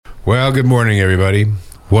Well, good morning, everybody.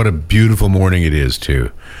 What a beautiful morning it is, too.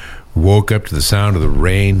 Woke up to the sound of the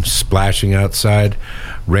rain splashing outside,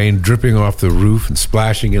 rain dripping off the roof and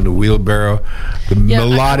splashing in the wheelbarrow. The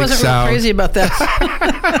melodic I wasn't sound. Real crazy about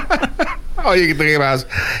that. All you can think about is,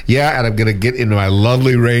 yeah, and I'm going to get into my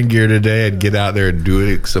lovely rain gear today and get out there and do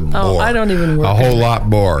it some more. I don't even work. A whole lot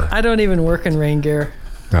more. I don't even work in rain gear.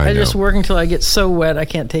 I just work until I get so wet I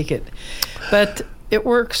can't take it. But it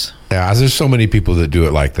works. Yeah, there's so many people that do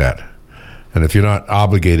it like that. And if you're not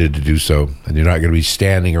obligated to do so, and you're not going to be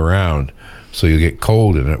standing around, so you'll get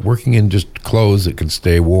cold in it, working in just clothes that can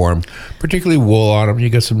stay warm, particularly wool on them, you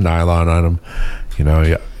got some nylon on them, you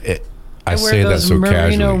know. I say that so casually. I wear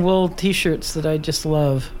those merino wool T-shirts that I just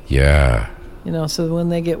love. Yeah. You know, so when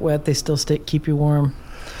they get wet, they still keep you warm.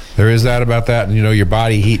 There is that about that, and you know your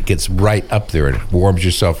body heat gets right up there and it warms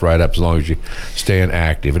yourself right up as long as you're staying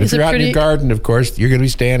active. And if you're out in your garden, of course, you're going to be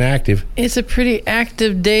staying active. It's a pretty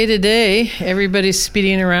active day today. Everybody's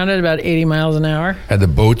speeding around at about 80 miles an hour. And the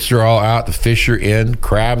boats are all out, the fish are in,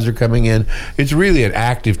 crabs are coming in. It's really an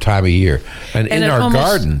active time of year. And in our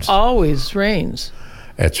gardens, it always rains.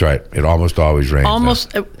 That's right. It almost always rains.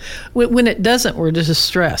 When it doesn't, we're just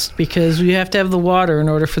stressed because we have to have the water in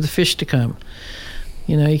order for the fish to come.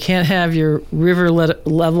 You know, you can't have your river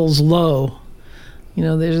levels low. You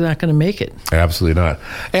know, they're not going to make it. Absolutely not.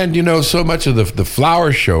 And, you know, so much of the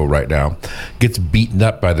flower show right now gets beaten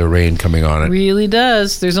up by the rain coming on it. Really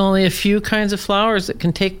does. There's only a few kinds of flowers that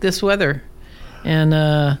can take this weather.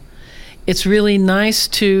 And it's really nice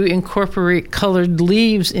to incorporate colored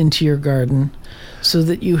leaves into your garden so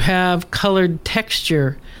that you have colored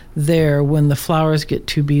texture there when the flowers get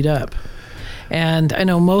too beat up. And I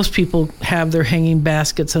know most people have their hanging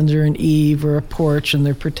baskets under an eave or a porch and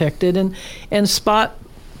they're protected. And spot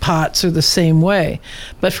pots are the same way.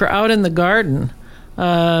 But for out in the garden,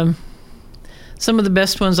 some of the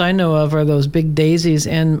best ones I know of are those big daisies.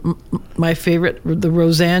 And my favorite, the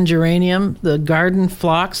Roseanne geranium, the garden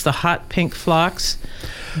phlox, the hot pink phlox.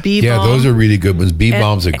 Bee balm. Yeah, those are really good ones. Bee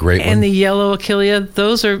balm's a great one. And the yellow achillea.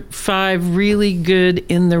 Those are 5 really good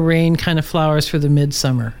in the rain kind of flowers for the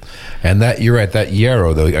midsummer. And that, you're right, that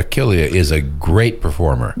yarrow, the achillea, is a great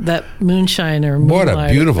performer. That moonshine or moonlight. What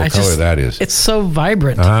a beautiful color that is. It's so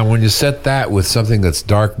vibrant. When you set that with something that's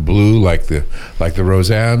dark blue, like the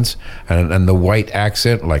Roseannes, and the white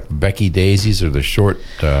accent, like Becky daisies or the short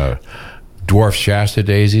dwarf Shasta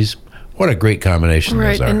daisies. What a great combination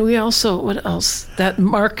those are. Right, and we also, what else? That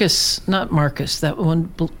not Marcus, that one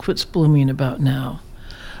quits blooming about now.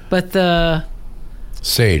 But the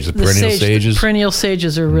sage, the perennial sages. The perennial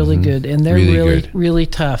sages are really good, and they're really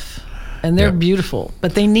tough. And they're beautiful.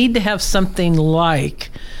 But they need to have something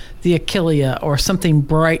like the achillea or something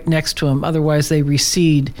bright next to them. Otherwise, they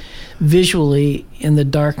recede visually in the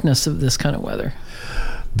darkness of this kind of weather.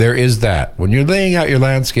 There is that. When you're laying out your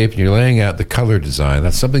landscape and you're laying out the color design,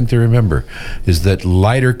 that's something to remember, is that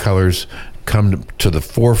lighter colors come to the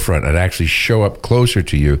forefront and actually show up closer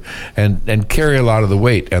to you and carry a lot of the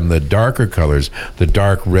weight. And the darker colors, the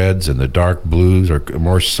dark reds and the dark blues, are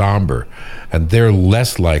more somber. And they're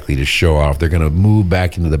less likely to show off. They're going to move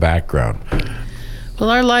back into the background. Well,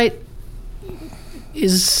 our light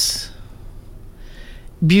is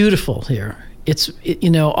beautiful here. It's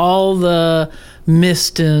all the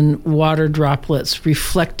mist and water droplets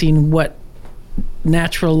reflecting what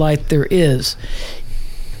natural light there is.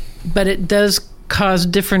 But it does cause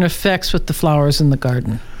different effects with the flowers in the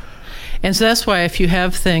garden. And so that's why if you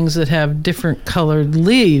have things that have different colored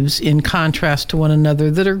leaves in contrast to one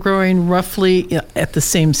another that are growing roughly at the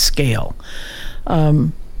same scale.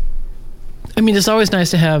 It's always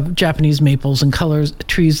nice to have Japanese maples and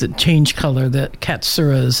trees that change color, the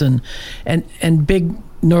katsuras and big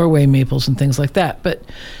Norway maples and things like that,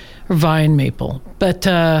 or vine maple. But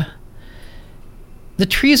the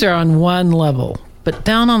trees are on one level, but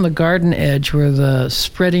down on the garden edge where the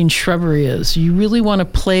spreading shrubbery is, you really want to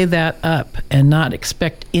play that up and not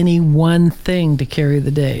expect any one thing to carry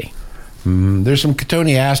the day. There's some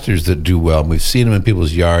cotoneasters that do well. We've seen them in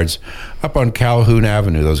people's yards up on Calhoun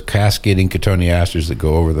Avenue, those cascading cotoneasters that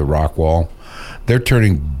go over the rock wall. They're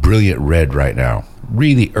turning brilliant red right now,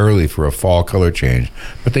 really early for a fall color change,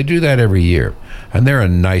 but they do that every year, and they're a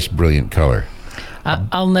nice, brilliant color.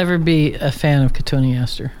 I'll never be a fan of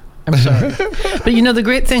cotoneaster. I'm sorry. But the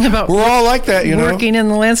great thing about we're all like that, working in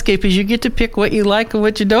the landscape is you get to pick what you like and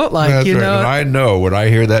what you don't like. That's right. And I know when I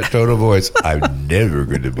hear that tone of voice, I'm never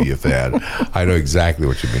going to be a fan. I know exactly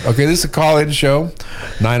what you mean. Okay, this is a call-in show,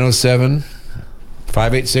 907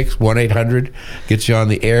 586-1800 gets you on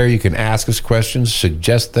the air. You can ask us questions,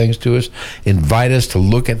 suggest things to us, invite us to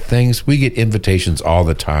look at things. We get invitations all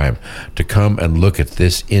the time to come and look at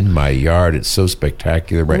this in my yard. It's so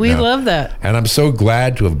spectacular right now. We love that. And I'm so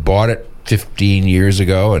glad to have bought it 15 years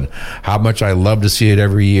ago, and how much I love to see it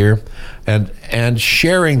every year, and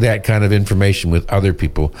sharing that kind of information with other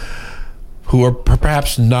people who are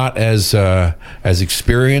perhaps not as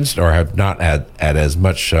experienced or have not had as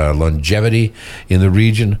much longevity in the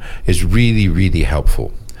region is really, really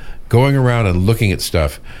helpful. Going around and looking at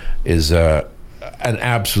stuff is an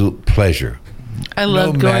absolute pleasure. I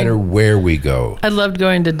loved no matter where we go. I loved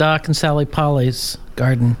going to Doc and Sally Polly's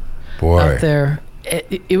garden. Boy, out there.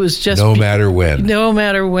 It was just no matter when. No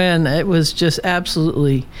matter when. It was just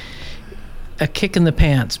absolutely a kick in the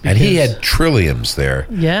pants. And he had trilliums there.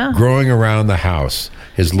 Yeah. Growing around the house.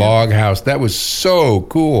 His log house. That was so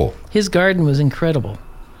cool. His garden was incredible.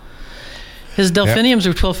 His delphiniums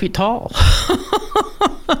were 12 feet tall.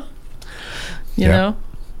 you know?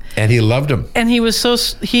 And he loved them. And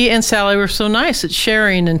he and Sally were so nice at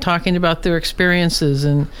sharing and talking about their experiences,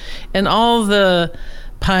 and all the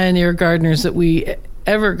pioneer gardeners that we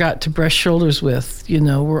ever got to brush shoulders with,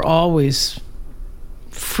 were always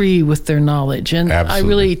free with their knowledge. And Absolutely. I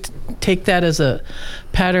really take that as a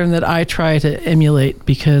pattern that I try to emulate,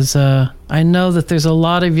 because I know that there's a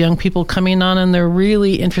lot of young people coming on, and they're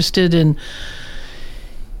really interested in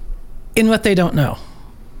what they don't know.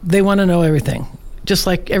 They want to know everything, just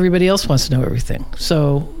like everybody else wants to know everything.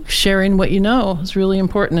 So sharing what you know is really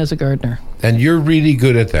important as a gardener. And you're really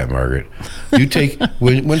good at that, Margaret. You take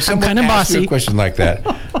when someone asks you a question like that,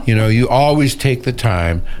 you always take the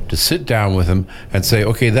time to sit down with them and say,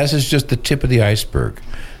 okay, this is just the tip of the iceberg.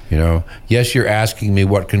 Yes, you're asking me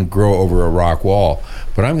what can grow over a rock wall,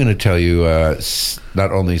 but I'm going to tell you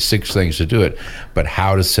not only 6 things to do it, but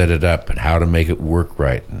how to set it up and how to make it work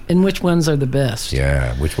right. And which ones are the best.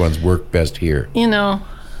 Yeah, which ones work best here.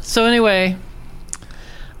 So anyway,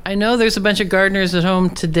 I know there's a bunch of gardeners at home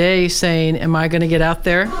today saying, am I going to get out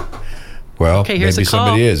there? Well, okay, here's maybe a call.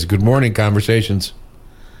 Somebody is. Good morning, Conversations.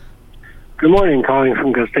 Good morning, calling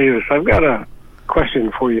from Gustavus. I've got a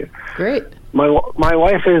question for you. Great. My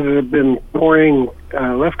wife has been pouring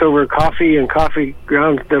leftover coffee and coffee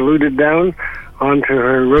grounds diluted down onto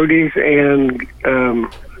her rhodies and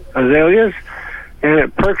azaleas, and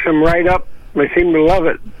it perks them right up. They seem to love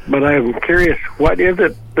it, but I'm curious, what is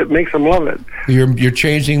it that makes them love it? You're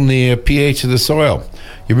changing the pH of the soil.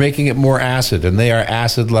 You're making it more acid, and they are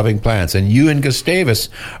acid-loving plants. And you and Gustavus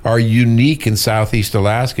are unique in southeast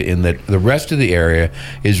Alaska in that the rest of the area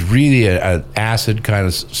is really an acid kind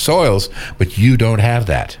of soils, but you don't have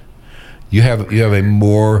that. You have a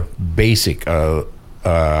more basic,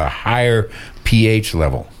 higher pH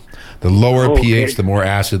level. The lower pH, the more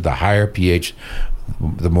acid. The higher pH,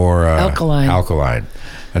 the more alkaline.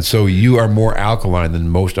 And so you are more alkaline than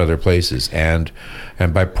most other places. And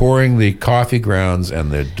by pouring the coffee grounds and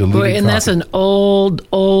the diluted coffee, that's an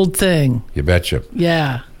old thing. You betcha.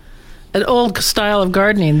 Yeah. An old style of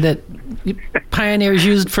gardening that pioneers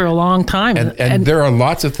used for a long time. And there are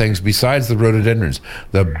lots of things besides the rhododendrons.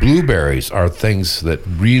 The blueberries are things that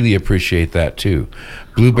really appreciate that too.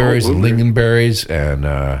 Blueberries and lingonberries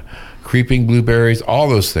and creeping blueberries, all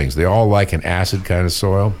those things. They all like an acid kind of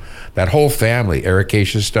soil. That whole family,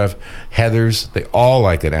 ericaceous stuff, heathers, they all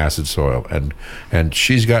like an acid soil. And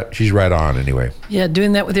she's right on anyway. Yeah,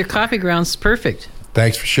 doing that with your coffee grounds is perfect.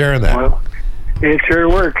 Thanks for sharing that. Well, it sure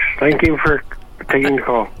works. Thank you for taking the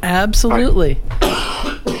call. Absolutely.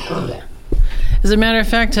 As a matter of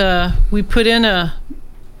fact, we put in a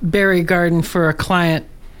berry garden for a client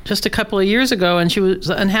just a couple of years ago, and she was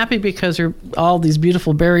unhappy because all these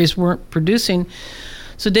beautiful berries weren't producing.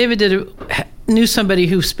 So David knew somebody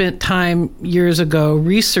who spent time years ago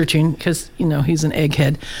researching, because he's an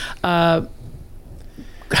egghead,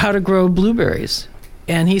 how to grow blueberries,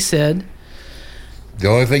 and he said the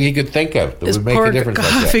only thing he could think of that would make a difference.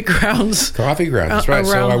 Coffee grounds. Coffee grounds. That's right.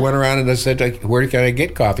 So I went around and I said, "Where can I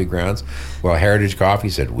get coffee grounds?" Well, Heritage Coffee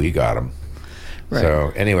said, "We got them." Right.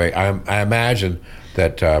 So anyway, I imagine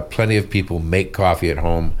that plenty of people make coffee at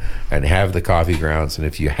home and have the coffee grounds. And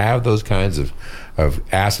if you have those kinds of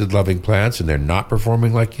acid-loving plants and they're not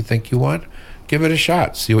performing like you think you want, give it a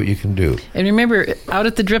shot. See what you can do. And remember, out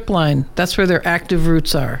at the drip line, that's where their active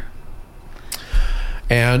roots are.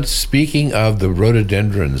 And speaking of the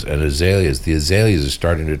rhododendrons and azaleas, the azaleas are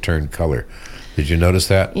starting to turn color. Did you notice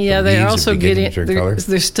that? Yeah, they're also getting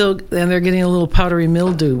they're getting a little powdery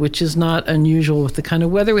mildew, which is not unusual with the kind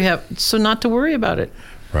of weather we have. So not to worry about it.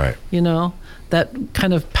 Right. That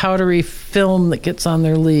kind of powdery film that gets on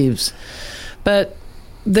their leaves. But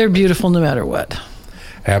they're beautiful no matter what.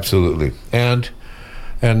 Absolutely. And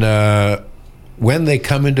when they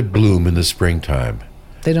come into bloom in the springtime,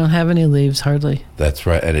 They don't have any leaves, hardly. that's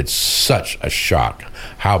right, and it's such a shock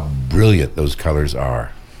how brilliant those colors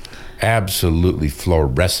are. Absolutely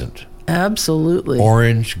fluorescent. Absolutely.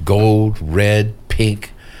 Orange, gold, red,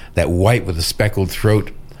 pink, that white with a speckled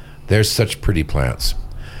throat. They're such pretty plants.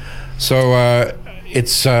 So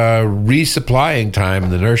it's resupplying time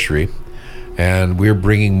in the nursery, and we're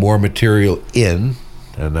bringing more material in.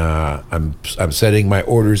 And I'm setting my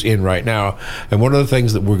orders in right now. And one of the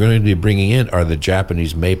things that we're going to be bringing in are the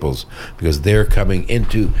Japanese maples, because they're coming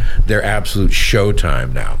into their absolute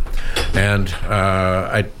showtime now. And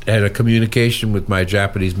I had a communication with my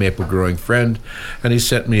Japanese maple growing friend, and he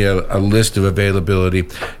sent me a list of availability.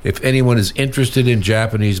 If anyone is interested in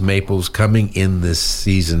Japanese maples coming in this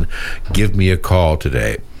season, give me a call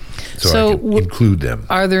today so I can include them.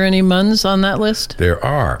 Are there any Muns on that list? There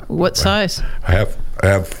are. What size? I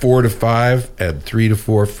have 4 to 5 and 3 to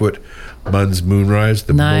 4 foot Munn's Moonrise,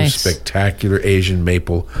 the most spectacular Asian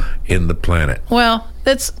maple in the planet. Well,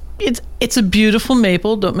 it's a beautiful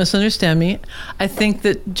maple. Don't misunderstand me. I think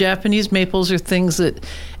that Japanese maples are things that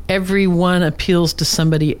every one appeals to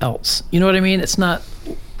somebody else. You know what I mean? It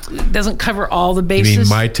doesn't cover all the bases. You mean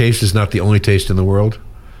my taste is not the only taste in the world?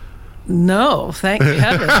 No, thank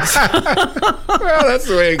heavens. Well, that's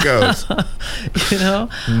the way it goes. You know,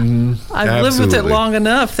 I've lived with it long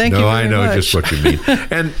enough. Thank you very much. No, I know just what you mean.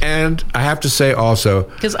 And I have to say also,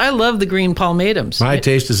 because I love the green palmatums. My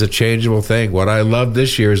taste is a changeable thing. What I love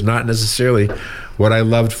this year is not necessarily what I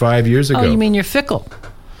loved 5 years ago. Oh, you mean you're fickle?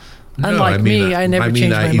 No, Unlike me, I never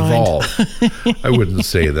change my evolve. mind. I wouldn't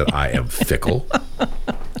say that I am fickle.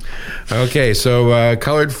 Okay, so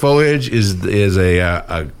colored foliage is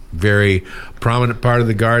a very prominent part of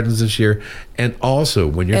the gardens this year. And also,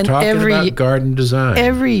 when you're talking about garden design,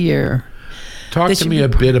 every year, talk to me a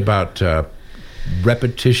bit about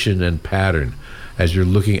repetition and pattern as you're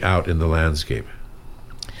looking out in the landscape.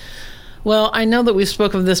 Well, I know that we've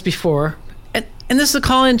spoken of this before, and this is a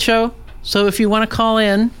call-in show, so if you want to call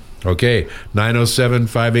in. Okay,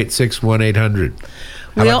 907-586-1800.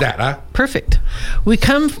 How about that, huh? Perfect.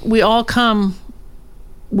 We all come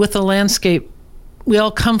with a landscape. We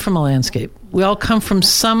all come from a landscape. We all come from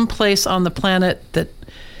some place on the planet that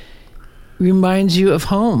reminds you of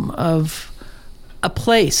home, of a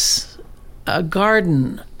place, a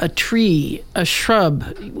garden, a tree, a shrub,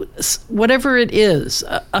 whatever it is,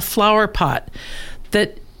 a flower pot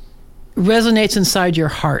that resonates inside your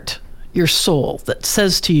heart, your soul, that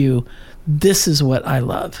says to you, this is what I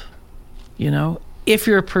love, you know, if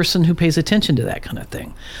you're a person who pays attention to that kind of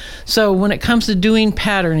thing. So when it comes to doing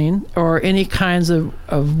patterning or any kinds of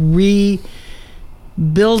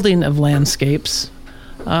rebuilding of landscapes,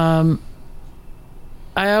 I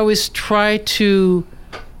always try to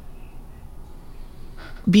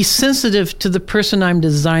be sensitive to the person I'm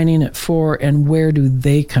designing it for and where do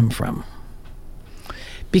they come from.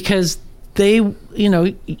 Because they, you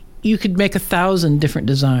know, you could make 1,000 different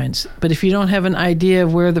designs, but if you don't have an idea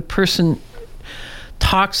of where the person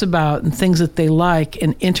talks about and things that they like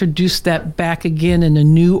and introduce that back again in a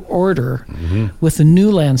new order with a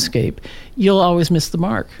new landscape, you'll always miss the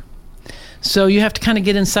mark. So you have to kind of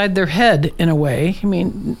get inside their head in a way, I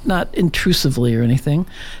mean, not intrusively or anything,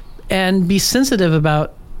 and be sensitive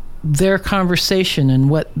about their conversation and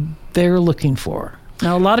what they're looking for.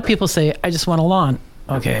 Now, a lot of people say, I just want a lawn.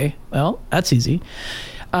 Okay, well, that's easy.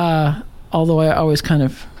 Although I always kind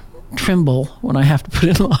of tremble when I have to put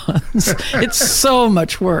in lawns. It's so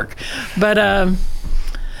much work. But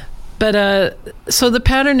so the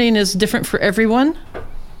patterning is different for everyone,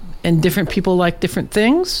 and different people like different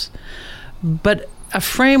things. But a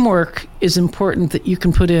framework is important that you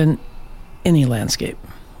can put in any landscape.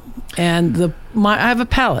 And I have a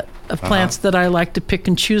palette of plants that I like to pick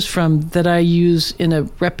and choose from that I use in a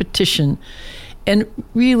repetition. And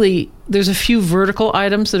really, there's a few vertical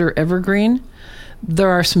items that are evergreen. There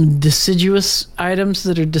are some deciduous items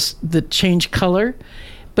that change color,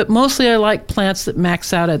 but mostly I like plants that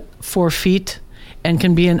max out at 4 feet and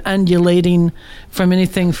can be an undulating from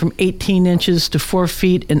anything from 18 inches to 4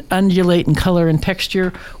 feet and undulate in color and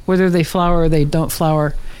texture, whether they flower or they don't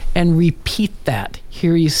flower, and repeat that.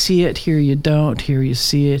 Here you see it, here you don't, here you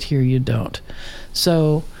see it, here you don't.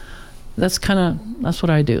 So that's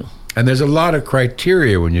what I do. And there's a lot of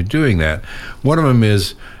criteria when you're doing that. One of them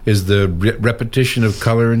is the repetition of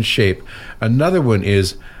color and shape. Another one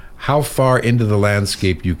is how far into the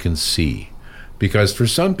landscape you can see. Because for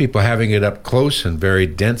some people, having it up close and very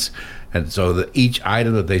dense and so each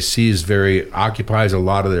item that they see is occupies a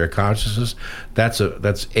lot of their consciousness. That's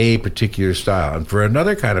a particular style. And for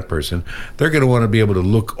another kind of person, they're going to want to be able to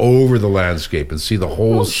look over the landscape and see the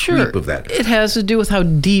whole sweep of that. It has to do with how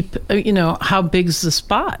deep, how big's the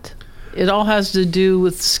spot. It all has to do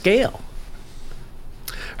with scale.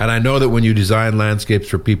 And I know that when you design landscapes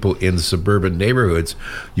for people in suburban neighborhoods,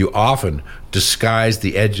 you often disguise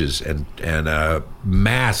the edges and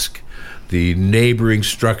mask the neighboring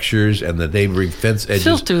structures and the neighboring fence edges.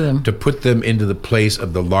 Filter them. To put them into the place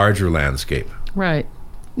of the larger landscape. Right.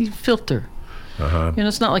 You filter. Uh-huh.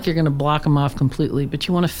 It's not like you're going to block them off completely, but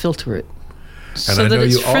you want to filter it so I that know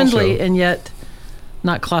it's you friendly also, and yet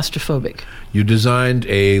not claustrophobic. You designed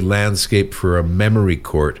a landscape for a memory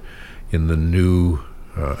court in the new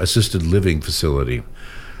assisted living facility,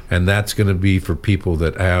 and that's going to be for people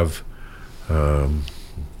that have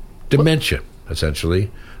dementia,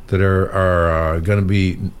 essentially, that are going to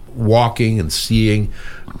be walking and seeing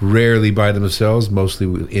rarely by themselves, mostly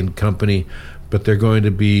in company, but they're going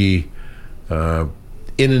to be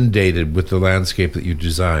inundated with the landscape that you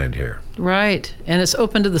designed here. Right, and it's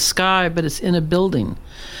open to the sky, but it's in a building.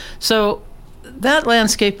 So that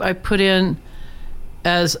landscape I put in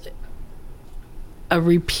as a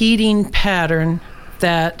repeating pattern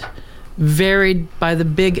that varied by the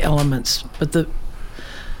big elements, but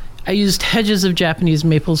I used hedges of Japanese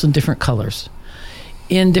maples in different colors,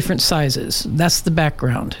 in different sizes. That's the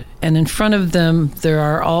background. And in front of them, there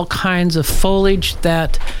are all kinds of foliage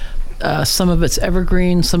that some of it's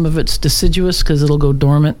evergreen, some of it's deciduous because it'll go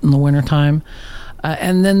dormant in the wintertime.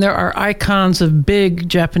 And then there are icons of big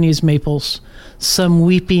Japanese maples, some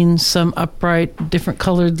weeping, some upright, different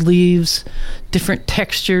colored leaves, different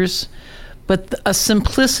textures, but a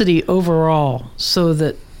simplicity overall, so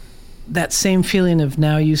that same feeling of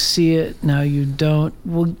now you see it, now you don't,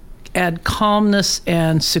 will add calmness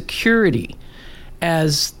and security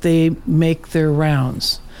as they make their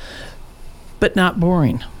rounds, but not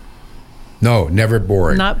boring. No, never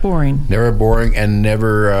boring. Not boring. Never boring, and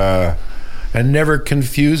never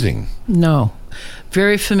confusing. No.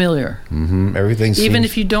 Very familiar. Mm-hmm. Everything seems... Even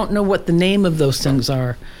if you don't know what the name of those things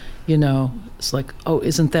are, it's like, oh,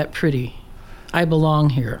 isn't that pretty? I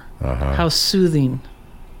belong here. Uh-huh. How soothing.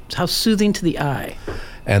 How soothing to the eye.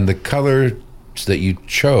 And the colors that you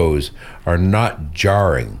chose are not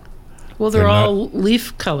jarring. Well, they're all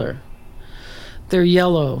leaf color. They're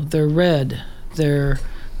yellow, they're red, they're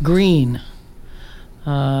green,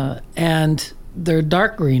 and they're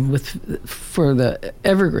dark green for the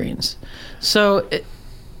evergreens. So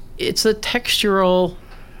it's a textural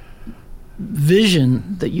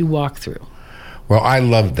vision that you walk through. Well, I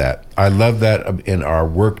love that. I love that in our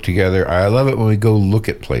work together. I love it when we go look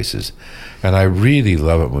at places. And I really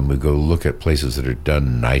love it when we go look at places that are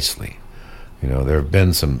done nicely. There have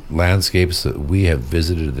been some landscapes that we have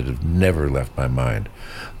visited that have never left my mind.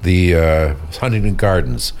 The Huntington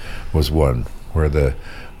Gardens was one where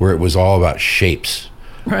it was all about shapes.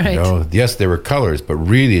 Right. Yes, there were colors, but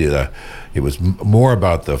really it was more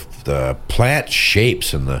about the plant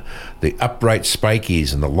shapes and the upright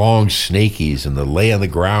spikies and the long snakies and the lay on the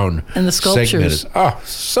ground and the sculptures.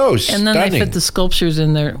 So stunning. And then they fit the sculptures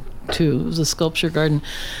in there too. It was a sculpture garden.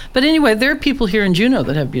 But anyway, there are people here in Juneau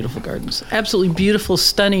that have beautiful gardens. Absolutely beautiful,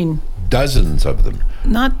 stunning. Dozens of them.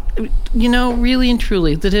 Not, really and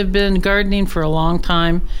truly, that have been gardening for a long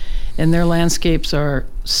time, and their landscapes are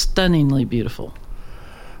stunningly beautiful.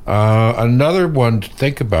 Another one to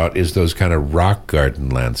think about is those kind of rock garden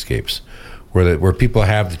landscapes where people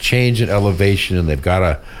have the change in elevation and they've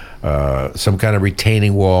got some kind of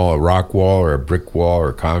retaining wall, a rock wall or a brick wall or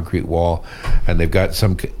a concrete wall, and they've got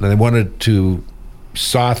they wanted to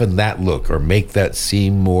soften that look or make that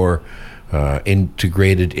seem more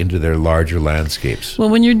integrated into their larger landscapes. Well,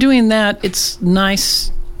 when you're doing that, it's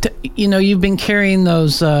nice to, you've been carrying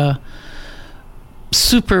those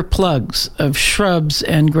super plugs of shrubs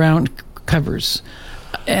and ground covers,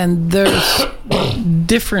 and there's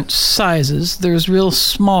different sizes. There's real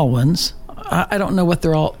small ones. I don't know what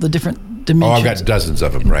they're all, the different dimensions. I've got dozens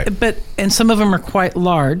of them, right? And some of them are quite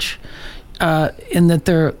large, in that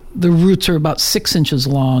the roots are about 6 inches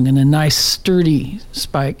long and a nice sturdy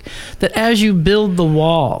spike, that as you build the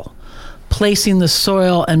wall, placing the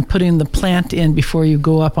soil and putting the plant in before you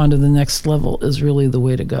go up onto the next level is really the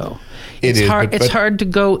way to go. It's hard to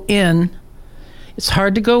go in. It's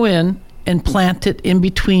hard to go in and plant it in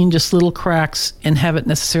between just little cracks and have it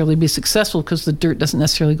necessarily be successful because the dirt doesn't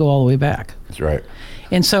necessarily go all the way back. That's right.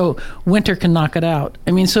 And so winter can knock it out.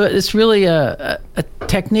 So it's really a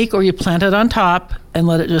technique, or you plant it on top and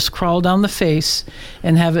let it just crawl down the face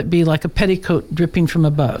and have it be like a petticoat dripping from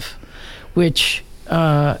above, which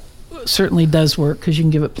certainly does work because you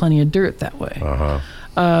can give it plenty of dirt that way.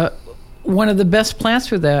 One of the best plants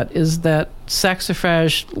for that is that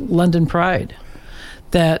saxifrage London Pride.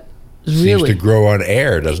 That seems to grow on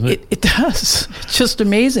air, doesn't it? It does. It's just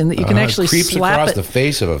amazing that you can actually it creeps slap across it. the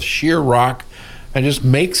face of a sheer rock and just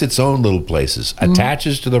makes its own little places.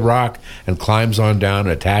 Attaches to the rock and climbs on down and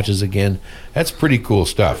attaches again. That's pretty cool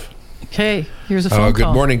stuff. Okay, here's a phone Good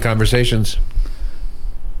call. morning, Conversations.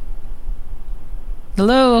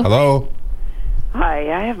 Hello. Hello.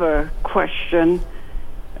 Hi, I have a question.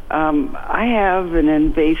 I have an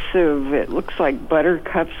invasive, it looks like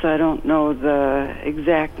buttercups. I don't know the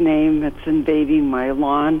exact name. It's invading my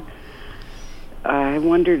lawn. I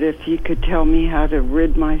wondered if you could tell me how to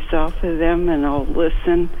rid myself of them, and I'll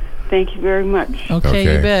listen. Thank you very much.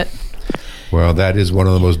 Okay, you bet. Well, that is one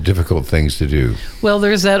of the most difficult things to do. Well,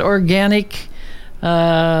 there's that organic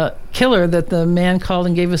killer that the man called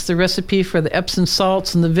and gave us the recipe for the Epsom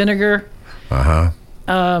salts and the vinegar.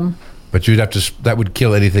 But you'd have to, that would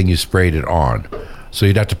kill anything you sprayed it on. So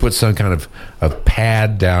you'd have to put some kind of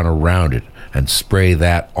pad down around it and spray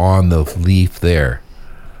that on the leaf there.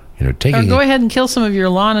 You know, Or go ahead and kill some of your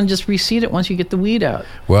lawn and just reseed it once you get the weed out.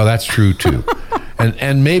 Well, that's true too.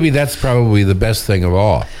 and maybe that's probably the best thing of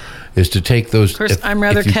all, is to take those. Of course, I'm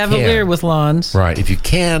rather cavalier with lawns. Right. If you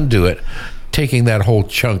can do it, taking that whole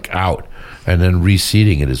chunk out and then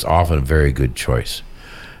reseeding it is often a very good choice.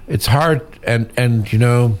 It's hard, and you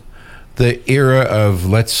know, the era of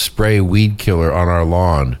let's spray weed killer on our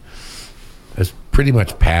lawn has pretty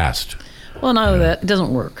much passed. Well, not only that, it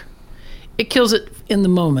doesn't work. It kills it in the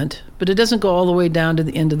moment, but it doesn't go all the way down to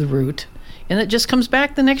the end of the root, and it just comes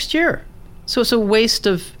back the next year. So it's a waste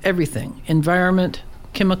of everything, environment,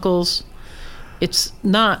 chemicals. It's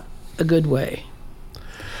not a good way.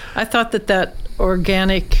 I thought that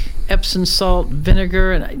organic Epsom salt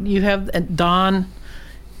vinegar, and you have at Dawn.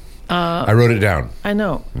 I wrote it down. I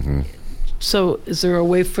know. Mm-hmm. So is there a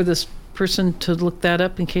way for this person to look that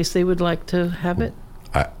up in case they would like to have it?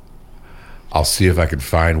 I'll see if I can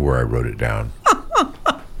find where I wrote it down.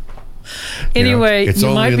 Anyway, it's you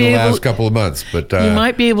only might in be the able, last couple of months, but you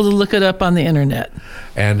might be able to look it up on the internet.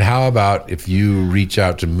 And how about if you reach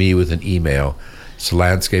out to me with an email, it's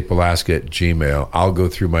landscapealaska@gmail. I'll go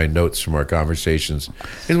through my notes from our conversations.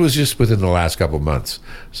 It was just within the last couple of months,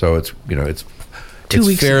 so it's it's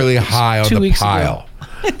fairly high on the pile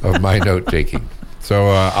of my note taking. So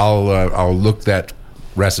I'll look that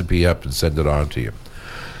recipe up and send it on to you.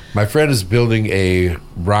 My friend is building a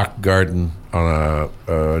rock garden on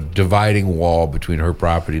a dividing wall between her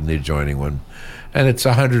property and the adjoining one, and it's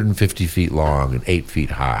 150 feet long and 8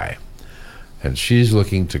 feet high. And she's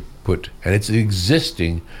looking to and it's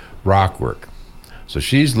existing rock work. So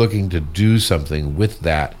she's looking to do something with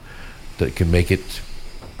that can make it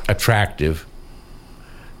attractive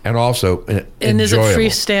and also enjoyable. And is it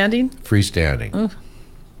freestanding? Freestanding. Oh.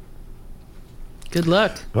 Good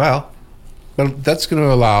luck. Well, that's going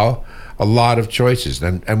to allow a lot of choices.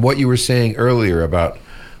 And what you were saying earlier about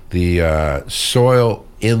the soil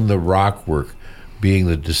in the rock work being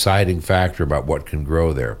the deciding factor about what can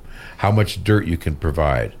grow there, how much dirt you can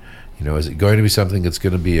provide. You know, is it going to be something that's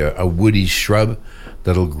going to be a woody shrub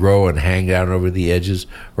that'll grow and hang down over the edges,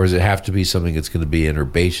 or does it have to be something that's going to be an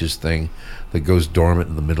herbaceous thing that goes dormant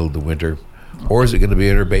in the middle of the winter, or is it going to be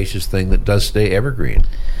an herbaceous thing that does stay evergreen?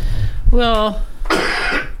 Well,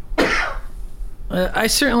 I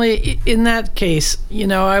certainly, in that case, you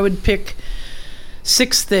know, I would pick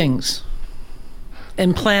 6 things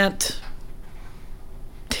and plant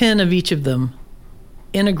 10 of each of them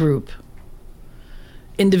in a group,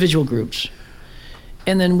 individual groups,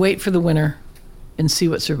 and then wait for the winter and see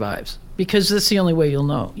what survives, because that's the only way you'll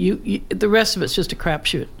know. You the rest of it's just a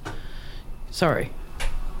crapshoot. Sorry.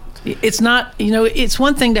 It's not, you know, it's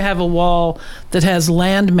one thing to have a wall that has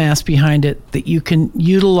land mass behind it that you can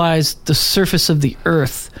utilize the surface of the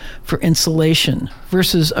earth for insulation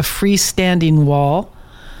versus a freestanding wall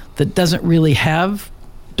that doesn't really have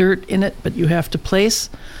dirt in it, but you have to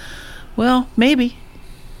place. Well, maybe.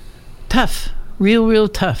 Tough. Real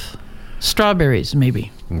tough. Strawberries,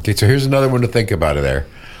 maybe. Okay, so here's another one to think about there.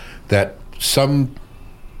 That some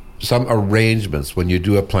arrangements, when you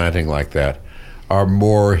do a planting like that, are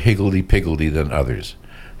more higgledy-piggledy than others.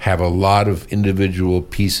 Have a lot of individual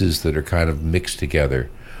pieces that are kind of mixed together,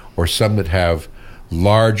 or some that have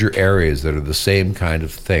larger areas that are the same kind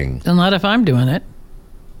of thing. And not if I'm doing it.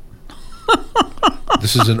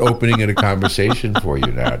 This is an opening and a conversation for you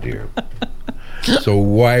now, dear. So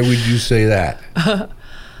why would you say that?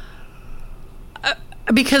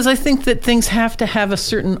 Because I think that things have to have a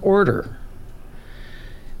certain order.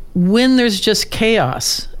 When there's just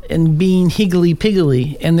chaos and being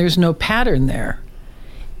higgly-piggly, and there's no pattern there,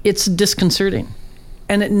 it's disconcerting.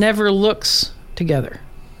 And it never looks together.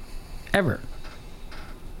 Ever.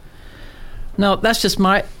 Now, that's just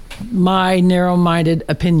my narrow-minded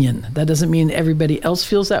opinion. That doesn't mean everybody else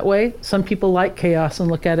feels that way. Some people like chaos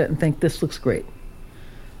and look at it and think this looks great.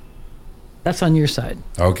 That's on your side.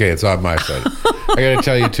 Okay, it's on my side. I got to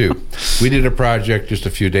tell you, too. We did a project just a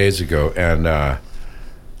few days ago,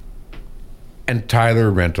 and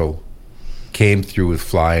Tyler Rental came through with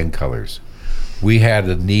flying colors. We had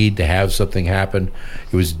a need to have something happen.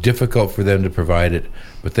 It was difficult for them to provide it,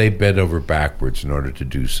 but they bent over backwards in order to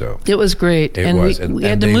do so. It was great. It and was. We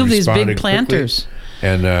had to move these big planters.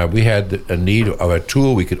 Quickly. And we had a need of a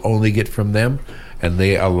tool we could only get from them, and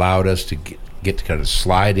they allowed us to get to kind of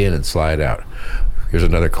slide in and slide out. Here's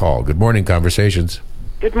another call. Good morning, Conversations.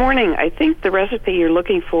 Good morning. I think the recipe you're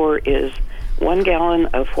looking for is 1 gallon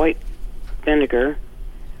of white vinegar,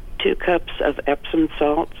 2 cups of Epsom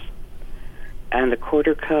salts, and a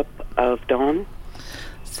 1/4 cup of Dawn.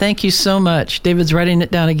 Thank you so much. David's writing it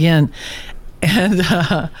down again. And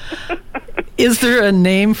is there a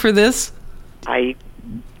name for this? I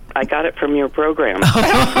got it from your program.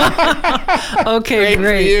 Okay, great.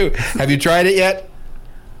 For you. Have you tried it yet?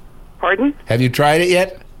 Pardon? Have you tried it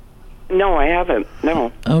yet? No, I haven't.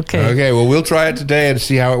 No. Okay. Okay, well, we'll try it today and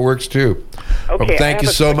see how it works, too. Okay. Well, thank you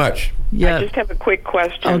so much. Yeah. I just have a quick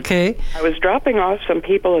question. Okay. I was dropping off some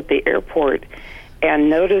people at the airport and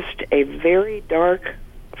noticed a very dark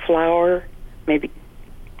flower, maybe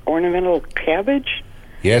ornamental cabbage.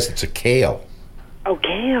 Yes, it's a kale. Oh,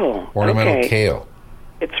 kale. Ornamental okay. kale.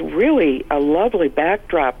 It's really a lovely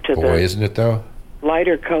backdrop to Boy, the isn't it, though?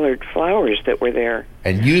 lighter colored flowers that were there.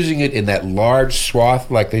 And using it in that large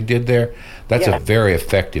swath like they did there, that's Yeah. a very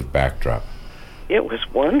effective backdrop. It was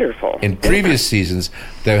wonderful. In previous seasons,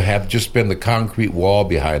 there have just been the concrete wall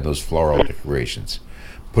behind those floral decorations.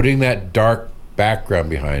 Putting that dark background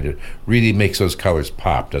behind it really makes those colors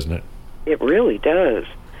pop, doesn't it? It really does.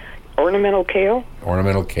 Ornamental kale?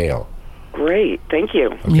 Ornamental kale. Great. Thank you.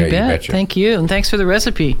 Okay, You bet. betcha. Thank you. And thanks for the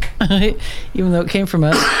recipe, even though it came from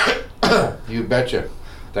us. You betcha.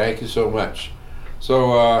 Thank you so much.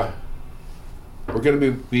 So we're going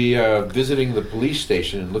to be visiting the police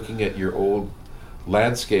station and looking at your old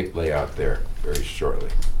landscape layout there very shortly.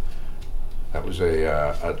 That was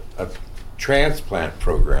a transplant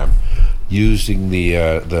program using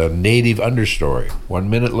the native understory. 1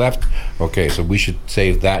 minute left. Okay, so we should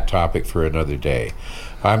save that topic for another day.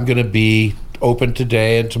 I'm going to be open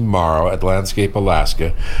today and tomorrow at Landscape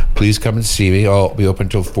Alaska. Please come and see me. I'll be open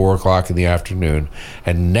until 4 o'clock in the afternoon.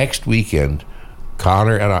 And next weekend,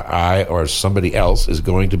 Connor and I or somebody else is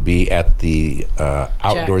going to be at the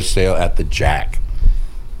outdoor sale at the Jack.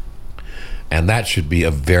 And that should be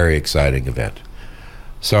a very exciting event.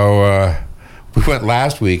 So we went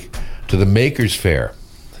last week to the Makers Fair,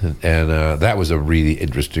 and that was a really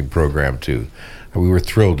interesting program too. And we were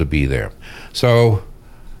thrilled to be there. So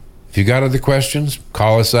if you got other questions,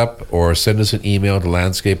 call us up or send us an email to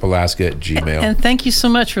landscapealaska@gmail.com. And thank you so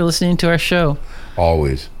much for listening to our show.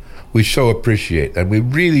 Always. We so appreciate, and we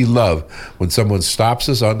really love when someone stops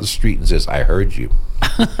us on the street and says, I heard you.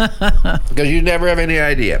 Because you never have any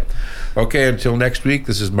idea. Okay, until next week,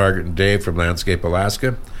 this is Margaret and Dave from Landscape Alaska,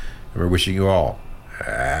 and we're wishing you all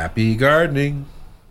happy gardening.